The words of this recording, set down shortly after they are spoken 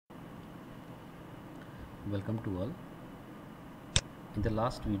Welcome to all. In the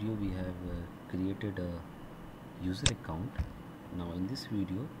last video we have created a user account. Now in this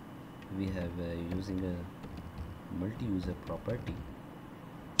video we have using a multi-user property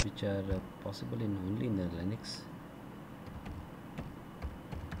which are possible in only in the Linux.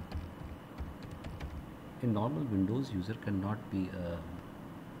 In normal Windows, user cannot be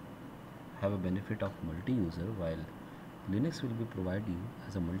have a benefit of multi-user, while Linux will be provide you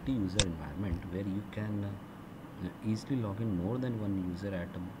as a multi-user environment where you can easily log in more than one user at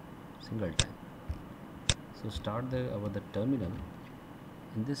a single time. So start the terminal.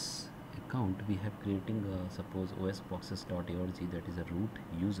 In this account we have creating suppose osboxes.org, that is a root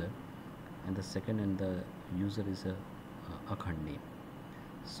user, and the second and the user is a akhand name.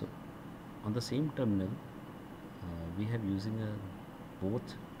 So on the same terminal we have using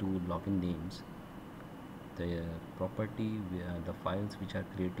both two login names. The property, the files which are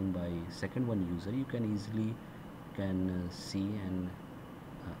creating by second one user, you can easily see and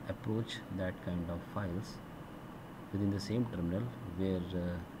approach that kind of files within the same terminal, where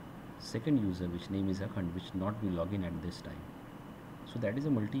second user which name is akhand which not be login at this time. So that is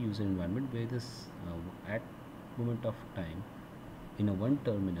a multi-user environment where this at moment of time in a one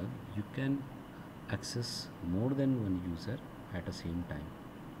terminal you can access more than one user at the same time,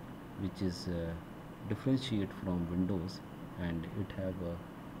 which is differentiate from Windows, and it have a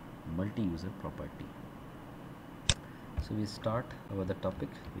multi-user property. So we start our the topic.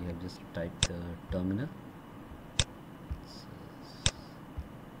 We have just typed the terminal.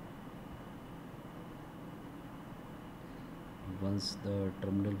 Once the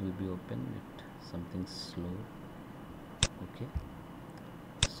terminal will be open, it something slow. Okay,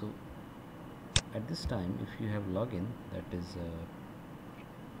 so at this time if you have login, that is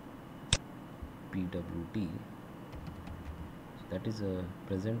pwd, so that is a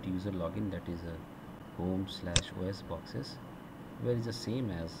present user login, that is a home/osboxes, where is the same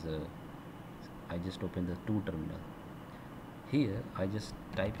as I just open the two terminal. Here I just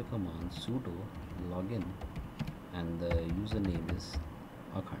type a command sudo login and the username is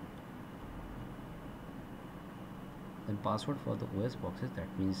akhand. Then password for the OS boxes, that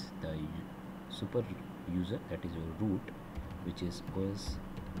means the super user, that is your root, which is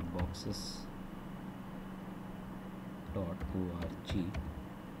osboxes.org.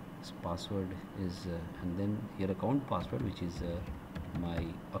 This password is and then your account password, which is my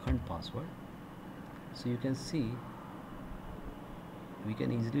akhand password. So you can see we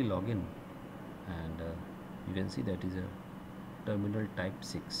can easily log in, and you can see that is a terminal type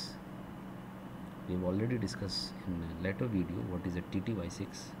 6. We have already discussed in a later video what is a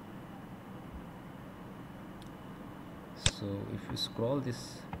TTY6. So if you scroll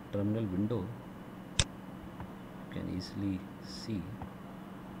this terminal window, you can easily see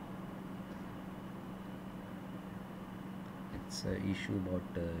it's an issue about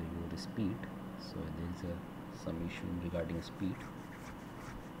your speed. So there is some issue regarding speed.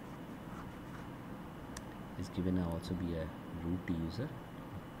 Is given also be a root user.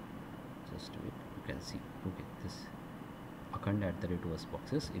 Just wait, you can see. Okay, this akhand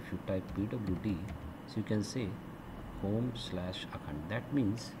 @osboxes. If you type pwd, so you can say home/akhand. That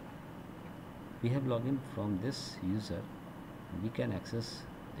means we have login from this user, we can access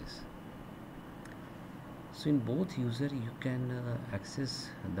this. So in both user you can access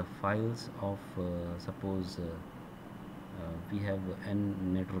the files of suppose we have n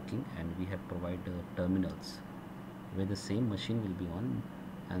networking, and we have provided terminals where the same machine will be on,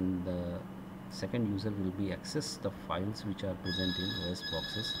 and the second user will be access the files which are present in OS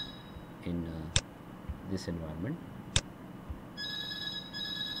boxes in this environment.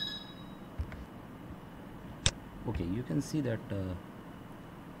 Okay, you can see that the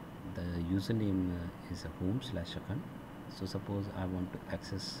username is a home/akhand. So suppose I want to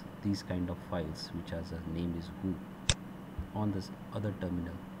access these kind of files which has a name is who on this other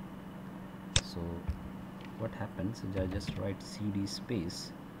terminal. So what happens is I just write cd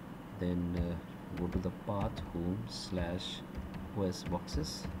space, then go to the path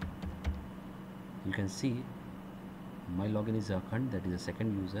home/osboxes. You can see my login is akhand, that is the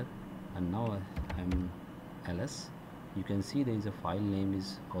second user, and now I'm ls. You can see there is a file name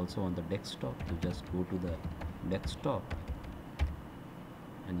is also on the desktop. You just go to the desktop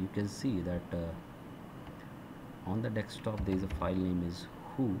and you can see that on the desktop there is a file name is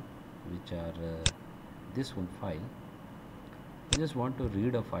who, which are this one file. I just want to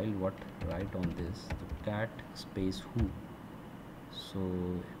read a file, what write on this, the cat space who. So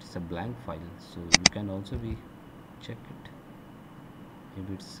it's a blank file, so you can also be check it if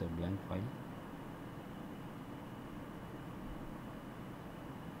it's a blank file.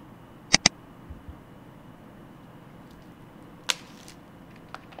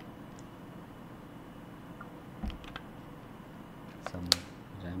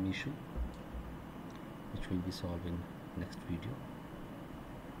 issue, which will be solved in next video.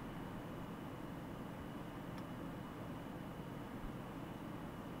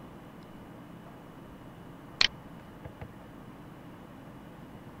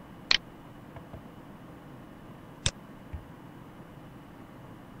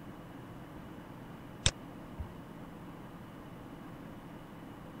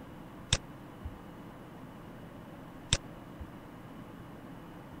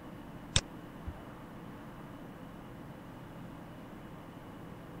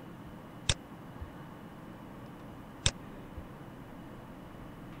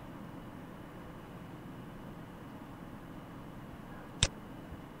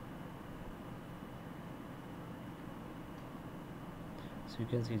 So you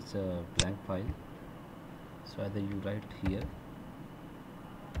can see it's a blank file, so either you write here,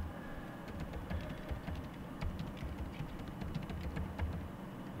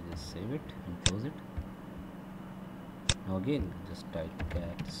 you just save it and close it. Now again just type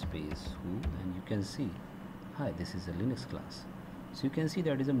cat space who, and you can see, hi, this is a Linux class. So you can see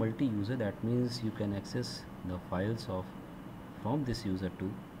that is a multi-user. That means you can access the files of from this user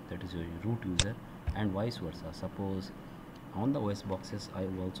to, that is your root user, and vice versa. Suppose on the OS boxes I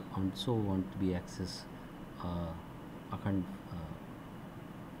also want to be access a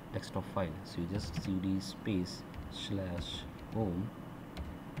desktop file. So you just cd space / home /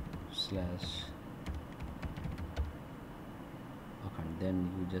 then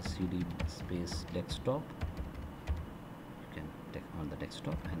you just cd space desktop, you can take on the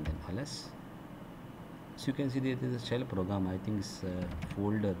desktop, and then ls. So you can see there is a shell program, I think it's a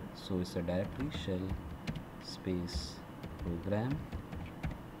folder, so it's a directory shell space program,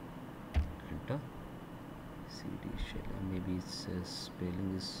 enter, cd shell, maybe its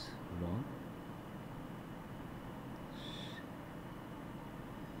spelling is wrong,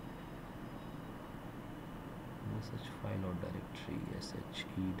 no such file or directory,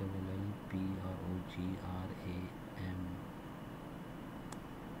 shellprogram,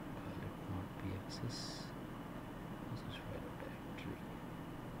 let not be access, no such file or directory,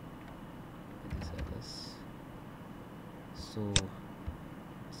 this ls. So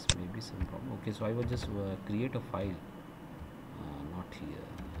this may be some problem. Okay, so I will just create a file, not here,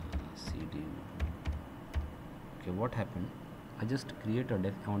 cd. Okay, what happened, I just create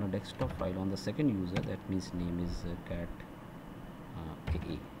on a desktop file on the second user, that means name is cat aa,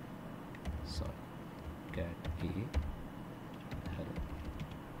 sorry, cat aa, hello,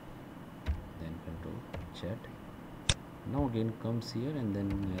 then control chat. Now again comes here and then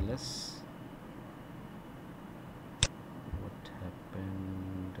ls.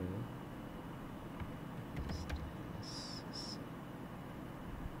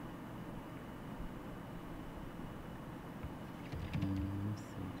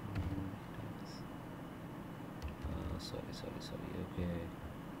 Sorry, okay,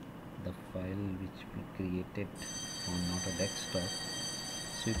 the file which we created on not a desktop,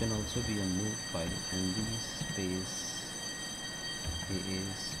 so you can also be a new file, md space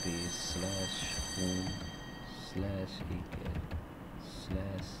aa space /home /ak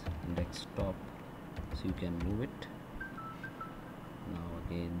 /desktop, so you can move it. Now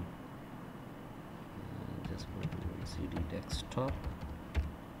again just go to cd desktop,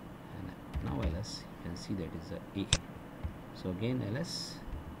 and now ls, you can see that is a a. So again ls,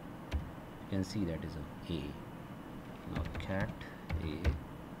 you can see that is a a. Now cat a,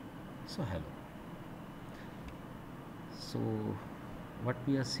 so hello. So what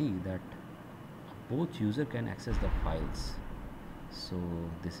we are seeing that both user can access the files. So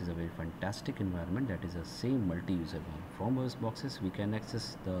this is a very fantastic environment, that is a same multi-user one. From OS boxes we can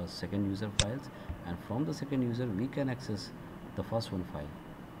access the second user files, and from the second user we can access the first one file.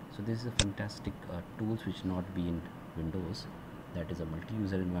 So this is a fantastic tools which not be in Windows, that is a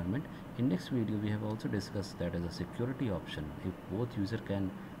multi-user environment. In next video we have also discussed that as a security option, if both user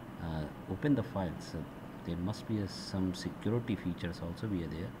can open the files, there must be some security features also be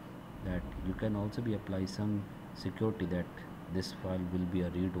there, that you can also be apply some security that this file will be a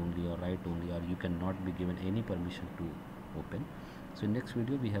read only or write only, or you cannot be given any permission to open. So in next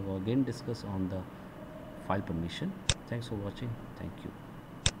video we have again discussed on the file permission. Thanks for watching. Thank you.